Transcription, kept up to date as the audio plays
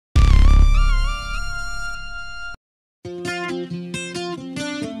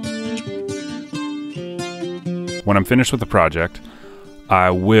when I'm finished with the project, I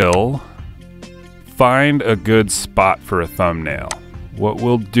will find a good spot for a thumbnail. What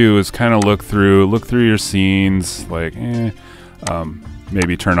we'll do is kind of look through your scenes, like,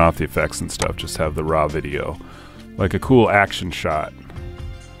 maybe turn off the effects and stuff, just have the raw video. Like a cool action shot.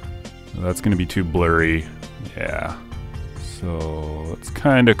 That's gonna be too blurry. Yeah. So it's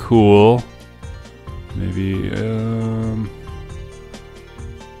kind of cool. Maybe,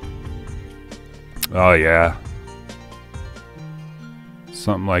 oh yeah.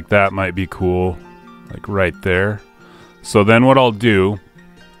 Something like that might be cool. Like right there. So then what I'll do,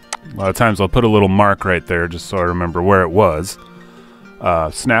 a lot of times I'll put a little mark right there just so I remember where it was.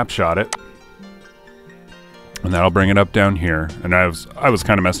 Snapshot it. And that'll bring it up down here. And I was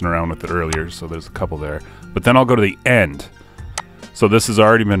kind of messing around with it earlier, so there's a couple there. But then I'll go to the end. So this has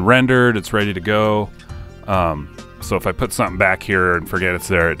already been rendered, it's ready to go. So if I put something back here and forget it's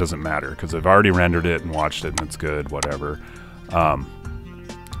there, it doesn't matter because I've already rendered it and watched it and it's good, whatever.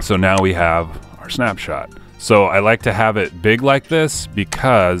 So now we have our snapshot. So I like to have it big like this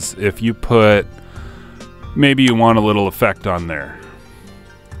because if you put, maybe you want a little effect on there.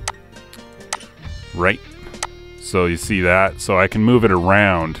 Right? So you see that? So I can move it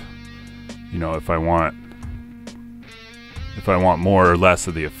around, you know, if I want more or less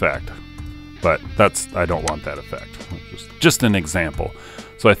of the effect. But I don't want that effect. Just an example.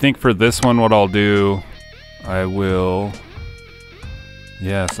 So I think for this one what I'll do, I will,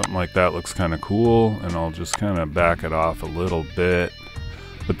 yeah, something like that looks kind of cool, and I'll just kind of back it off a little bit.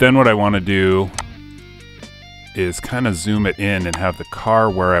 But then what I want to do is kind of zoom it in and have the car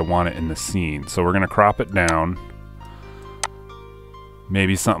where I want it in the scene. So we're going to crop it down.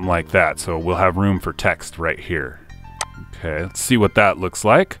 Maybe something like that. So we'll have room for text right here. Okay, let's see what that looks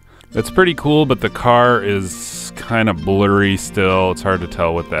like. It's pretty cool, but the car is kind of blurry still. It's hard to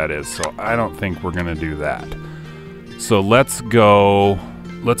tell what that is. So I don't think we're going to do that. So let's go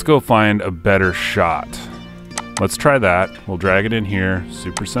find a better shot. Let's try that. We'll drag it in here,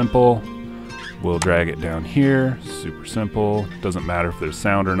 super simple. We'll drag it down here, super simple. Doesn't matter if there's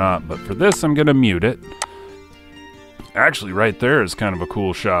sound or not, but for this I'm gonna mute it. Actually, right there is kind of a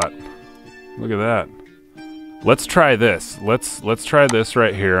cool shot. Look at that. Let's try this. Let's try this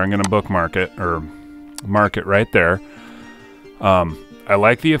right here. I'm gonna bookmark it, or mark it right there. I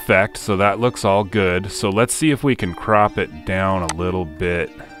like the effect, so that looks all good. So let's see if we can crop it down a little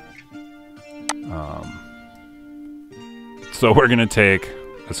bit. So we're gonna take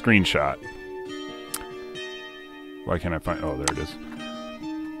a screenshot. Why can't I find, oh, there it is.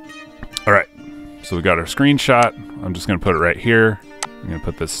 All right, so we got our screenshot. I'm just gonna put it right here. I'm gonna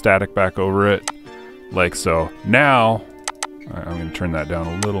put this static back over it, like so. Now, I'm gonna turn that down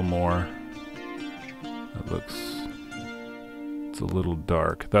a little more. That looks, it's a little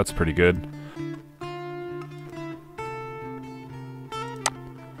dark. That's pretty good.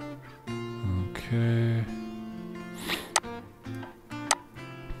 Okay.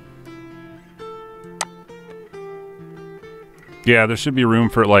 Yeah, there should be room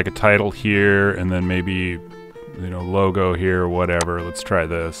for like a title here, and then maybe, you know, logo here or whatever. Let's try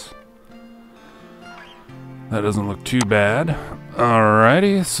this. That doesn't look too bad.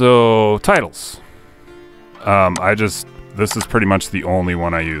 Alrighty, so titles. This is pretty much the only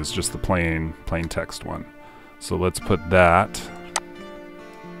one I use, just the plain text one. So let's put that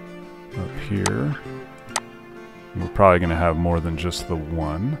up here. We're probably gonna have more than just the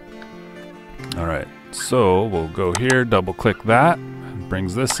one. Alright. So we'll go here, double click that,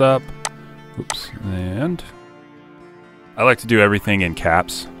 brings this up. Oops, and I like to do everything in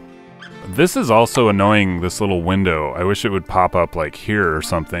caps. This is also annoying, this little window. I wish it would pop up like here or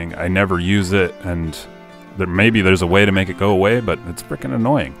something. I never use it, and maybe there's a way to make it go away, but it's freaking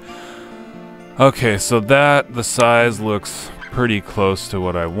annoying. Okay, so the size looks pretty close to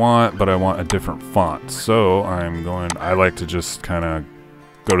what I want, but I want a different font. So I like to just kind of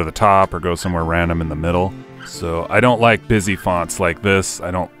go to the top or go somewhere random in the middle. So I don't like busy fonts like this.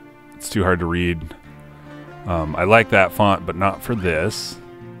 It's too hard to read. I like that font, but not for this.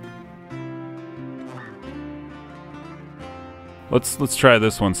 Let's try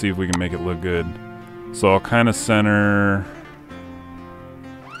this one, see if we can make it look good. So I'll kind of center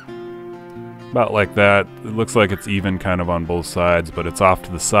about like that. It looks like it's even kind of on both sides, but it's off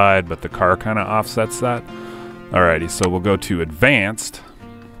to the side, but the car kind of offsets that. Alrighty, so we'll go to advanced.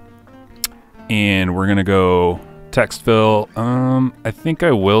 And we're gonna go text fill. I think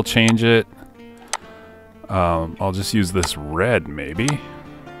I will change it. I'll just use this red maybe.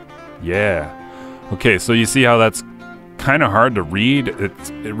 Yeah. Okay, so you see how that's kind of hard to read.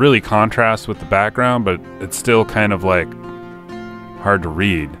 It really contrasts with the background, but it's still kind of like hard to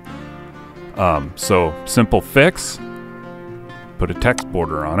read. So simple fix, put a text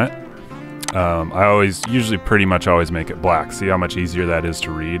border on it. Usually pretty much always make it black. See how much easier that is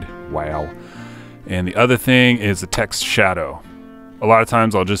to read? Wow. And the other thing is the text shadow. A lot of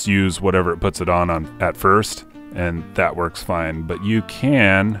times I'll just use whatever it puts it on at first, and that works fine. But you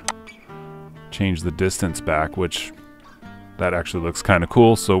can change the distance back, which that actually looks kind of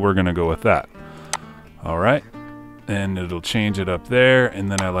cool, so we're gonna go with that. All right, and it'll change it up there,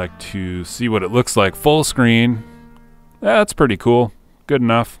 and then I like to see what it looks like full screen. That's pretty cool, good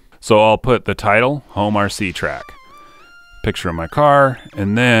enough. So I'll put the title, Home RC Track, picture of my car,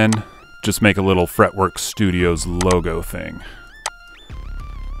 and then just make a little FRETWORK Studios logo thing.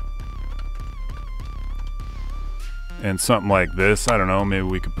 And something like this, I don't know, maybe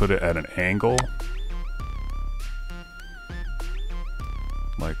we could put it at an angle.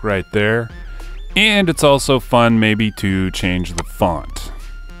 Like right there. And it's also fun maybe to change the font.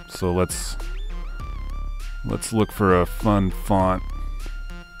 So let's look for a fun font.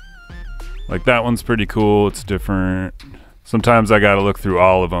 Like that one's pretty cool, it's different. Sometimes I gotta look through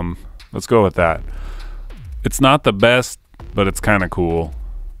all of them. Let's go with that. It's not the best, but it's kind of cool.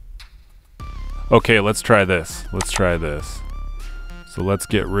 Okay, let's try this. Let's try this. So let's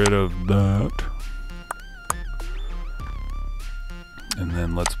get rid of that. And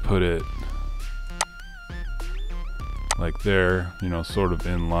then let's put it like there, you know, sort of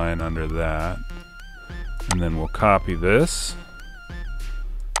in line under that. And then we'll copy this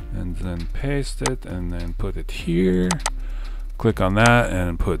and then paste it and then put it here. Click on that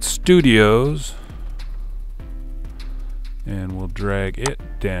and put Studios. And we'll drag it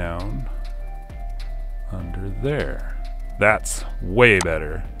down under there. That's way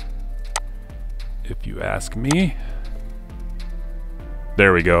better, if you ask me.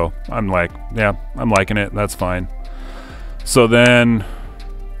 There we go. I'm liking it. That's fine. So then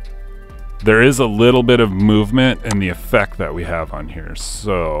there is a little bit of movement in the effect that we have on here.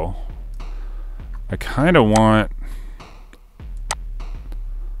 So I kind of want,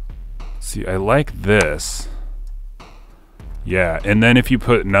 see, I like this. Yeah, and then if you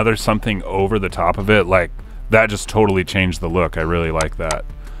put another something over the top of it, like that just totally changed the look. I really like that.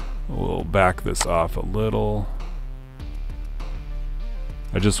 We'll back this off a little.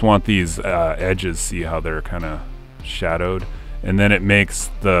 I just want these edges, see how they're kind of shadowed, and then it makes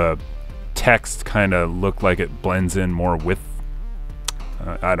the text kind of look like it blends in more with,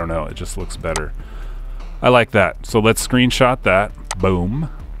 I don't know, it just looks better. I like that. So let's screenshot that. Boom.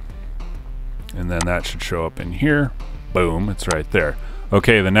 And then that should show up in here. Boom, it's right there.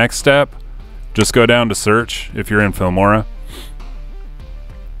 Okay, the next step, just go down to search if you're in Filmora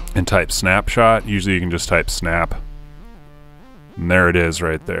and type snapshot. Usually you can just type snap. And there it is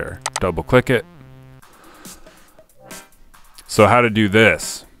right there. Double click it. So how to do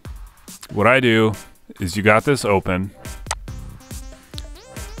this? What I do is you got this open.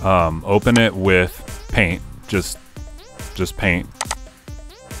 Open it with paint, just paint.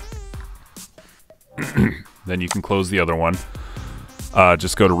 Then you can close the other one.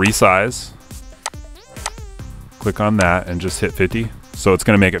 Just go to resize, click on that and just hit 50. So it's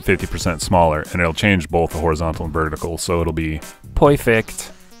going to make it 50% smaller, and it'll change both the horizontal and vertical. So it'll be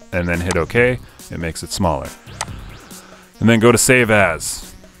perfect. And then hit OK. It makes it smaller. And then go to save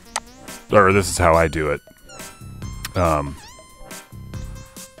as. Or this is how I do it.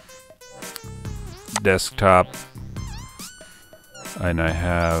 Desktop. And I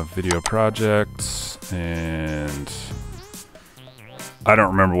have video projects, and I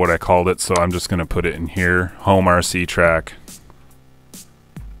don't remember what I called it, so I'm just going to put it in here. Home RC Track.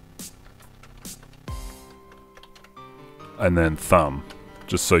 And then thumb,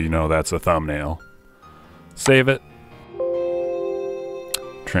 just so you know that's a thumbnail. Save it.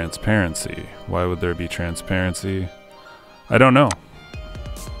 Transparency. Why would there be transparency? I don't know.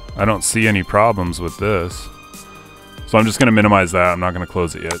 I don't see any problems with this. So I'm just going to minimize that. I'm not going to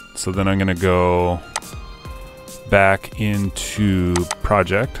close it yet. So then I'm going to go back into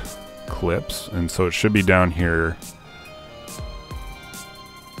project clips. And so it should be down here,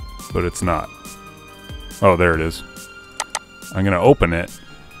 but it's not. Oh, there it is. I'm going to open it.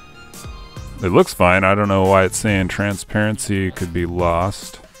 It looks fine. I don't know why it's saying transparency could be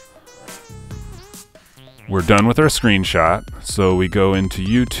lost. We're done with our screenshot. So we go into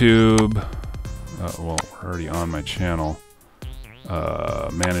YouTube. Well, we're already on my channel.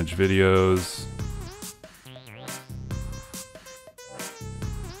 Manage videos.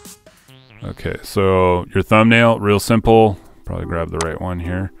 Okay, so your thumbnail, real simple. Probably grab the right one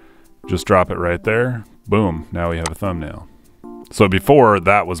here. Just drop it right there. Boom, now we have a thumbnail. So before,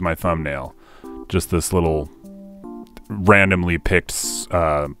 that was my thumbnail. Just this little randomly picked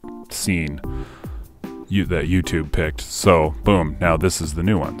scene that YouTube picked. So boom, now this is the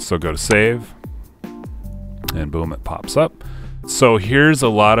new one. So go to save, and boom, it pops up. So here's a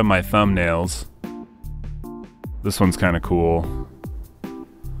lot of my thumbnails. This one's kind of cool.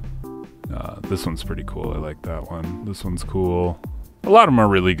 This one's pretty cool. I like that one. This one's cool. A lot of them are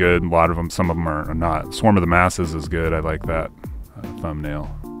really good. A lot of them, some of them are not. Swarm of the Masses is good. I like that thumbnail.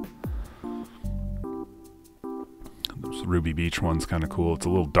 This Ruby Beach one's kind of cool. It's a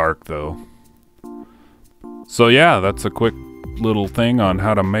little dark though. So yeah, that's a quick little thing on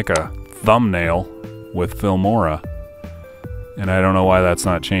how to make a thumbnail with Filmora. And I don't know why that's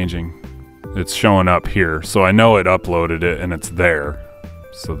not changing. It's showing up here. So I know it uploaded it and it's there.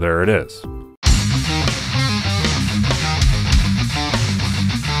 So there it is.